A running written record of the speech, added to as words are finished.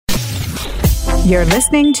You're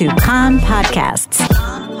listening to Kan Podcasts.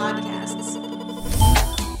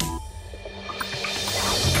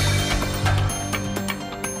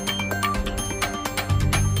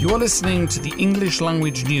 You are listening to the English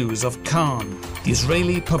language news of Kan, the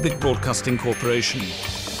Israeli Public Broadcasting Corporation.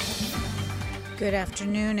 Good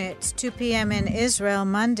afternoon. It's 2 p.m. in Israel,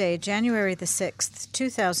 Monday, January the 6th,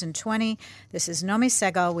 2020. This is Nomi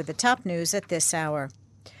Segal with the top news at this hour.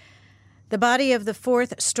 The body of the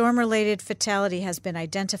fourth storm-related fatality has been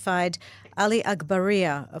identified. Ali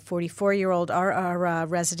Agbaria, a 44-year-old Arara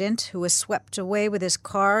resident who was swept away with his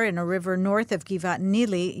car in a river north of Givat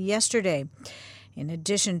Nili yesterday. In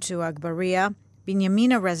addition to Agbaria,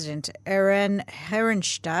 Binyamina resident Eren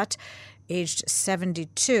Herenstadt, aged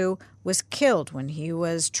 72, was killed when he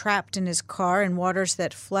was trapped in his car in waters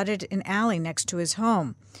that flooded an alley next to his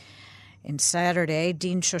home. In Saturday,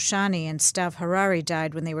 Dean Shoshani and Stav Harari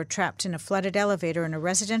died when they were trapped in a flooded elevator in a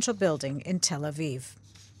residential building in Tel Aviv.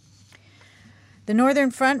 The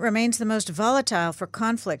Northern Front remains the most volatile for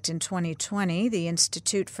conflict in 2020, the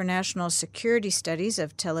Institute for National Security Studies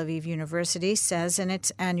of Tel Aviv University says in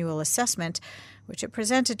its annual assessment, which it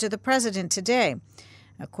presented to the president today.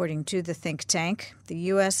 According to the think tank, the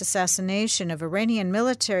U.S. assassination of Iranian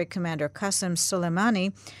military commander Qasem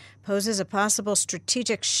Soleimani poses a possible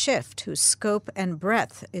strategic shift whose scope and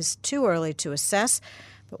breadth is too early to assess,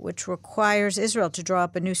 but which requires Israel to draw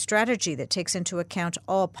up a new strategy that takes into account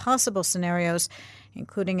all possible scenarios,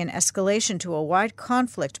 including an escalation to a wide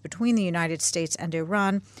conflict between the United States and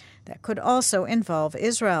Iran that could also involve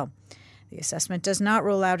Israel. The assessment does not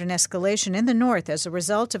rule out an escalation in the north as a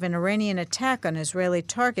result of an Iranian attack on Israeli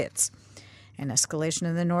targets. An escalation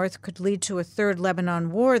in the north could lead to a third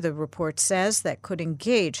Lebanon war, the report says, that could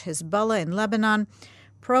engage Hezbollah in Lebanon,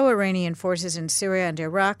 pro-Iranian forces in Syria and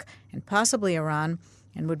Iraq, and possibly Iran,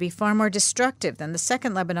 and would be far more destructive than the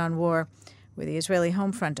second Lebanon war, with the Israeli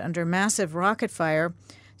home front under massive rocket fire,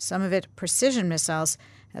 some of it precision missiles,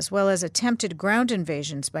 as well as attempted ground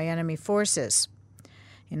invasions by enemy forces.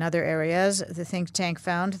 In other areas, the think tank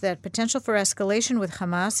found that potential for escalation with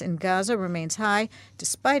Hamas in Gaza remains high,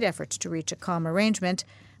 despite efforts to reach a calm arrangement,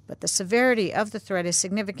 but the severity of the threat is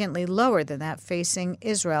significantly lower than that facing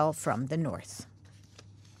Israel from the north.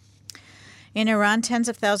 In Iran, tens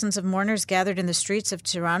of thousands of mourners gathered in the streets of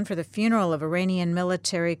Tehran for the funeral of Iranian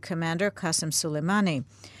military commander Qasem Soleimani.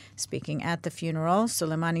 Speaking at the funeral,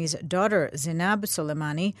 Soleimani's daughter, Zinab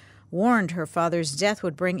Soleimani, warned her father's death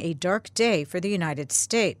would bring a dark day for the United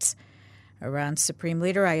States. Iran's supreme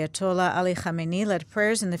leader Ayatollah Ali Khamenei led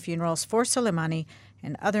prayers in the funerals for Soleimani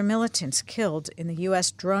and other militants killed in the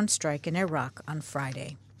U.S. drone strike in Iraq on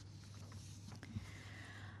Friday.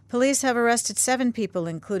 Police have arrested 7 people,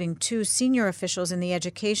 including 2 senior officials in the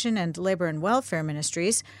Education and Labor and Welfare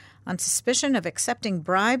Ministries, on suspicion of accepting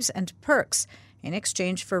bribes and perks in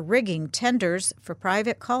exchange for rigging tenders for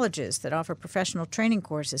private colleges that offer professional training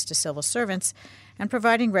courses to civil servants and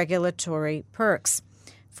providing regulatory perks.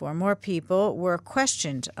 4 more people were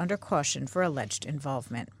questioned under caution for alleged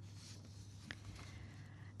involvement.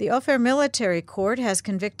 The Ofer Military Court has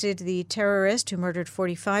convicted the terrorist who murdered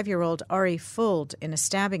 45-year-old Ari Fuld in a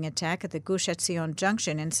stabbing attack at the Gush Etzion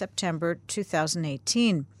Junction in September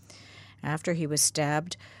 2018. After he was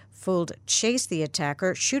stabbed, Fuld chased the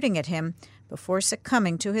attacker, shooting at him, before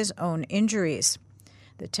succumbing to his own injuries.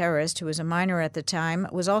 The terrorist, who was a minor at the time,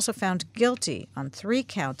 was also found guilty on 3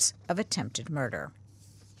 counts of attempted murder.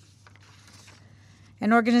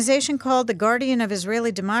 An organization called the Guardian of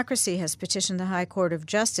Israeli Democracy has petitioned the High Court of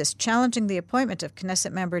Justice, challenging the appointment of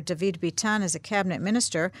Knesset member David Bitan as a cabinet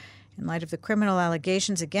minister in light of the criminal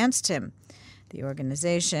allegations against him. The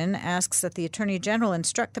organization asks that the Attorney General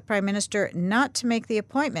instruct the Prime Minister not to make the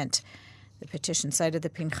appointment. The petition cited the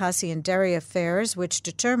Pinchasi and Deri affairs, which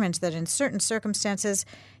determined that in certain circumstances,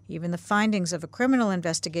 even the findings of a criminal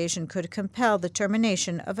investigation could compel the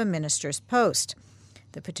termination of a minister's post.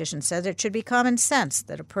 The petition said it should be common sense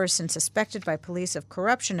that a person suspected by police of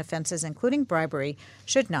corruption offenses, including bribery,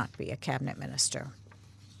 should not be a cabinet minister.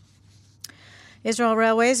 Israel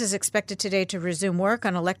Railways is expected today to resume work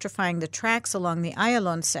on electrifying the tracks along the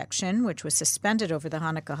Ayalon section, which was suspended over the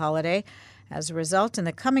Hanukkah holiday. As a result, in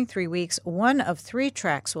the coming 3 weeks, 1 of 3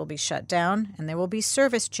 tracks will be shut down, and there will be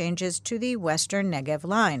service changes to the Western Negev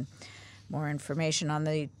line. More information on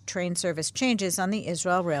the train service changes on the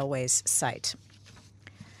Israel Railways site.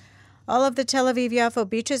 All of the Tel Aviv-Yafo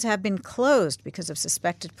beaches have been closed because of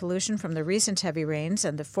suspected pollution from the recent heavy rains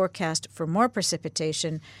and the forecast for more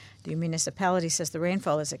precipitation. The municipality says the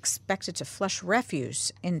rainfall is expected to flush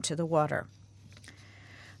refuse into the water.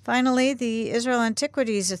 Finally, the Israel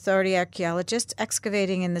Antiquities Authority archaeologists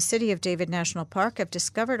excavating in the City of David National Park have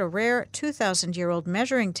discovered a rare 2,000-year-old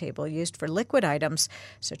measuring table used for liquid items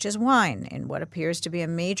such as wine in what appears to be a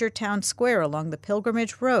major town square along the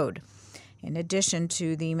Pilgrimage Road. In addition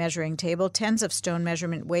to the measuring table, tens of stone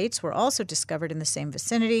measurement weights were also discovered in the same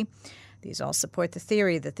vicinity. These all support the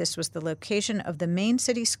theory that this was the location of the main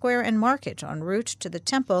city square and market en route to the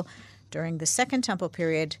temple during the Second Temple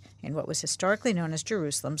period in what was historically known as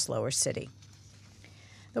Jerusalem's Lower City.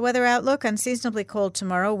 The weather outlook: unseasonably cold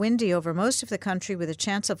tomorrow, windy over most of the country with a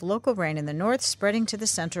chance of local rain in the north spreading to the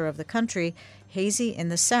center of the country, hazy in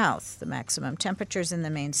the south. The maximum temperatures in the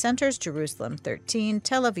main centers: Jerusalem 13,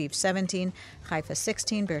 Tel Aviv 17, Haifa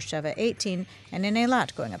 16, Beersheba 18, and in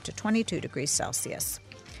Eilat going up to 22 degrees Celsius.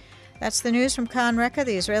 That's the news from Kan Reka,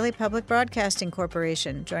 the Israeli Public Broadcasting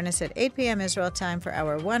Corporation. Join us at 8 p.m. Israel time for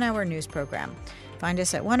our one-hour news program. Find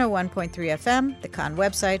us at 101.3 FM, the Kan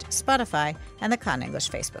website, Spotify, and the Kan English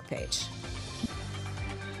Facebook page.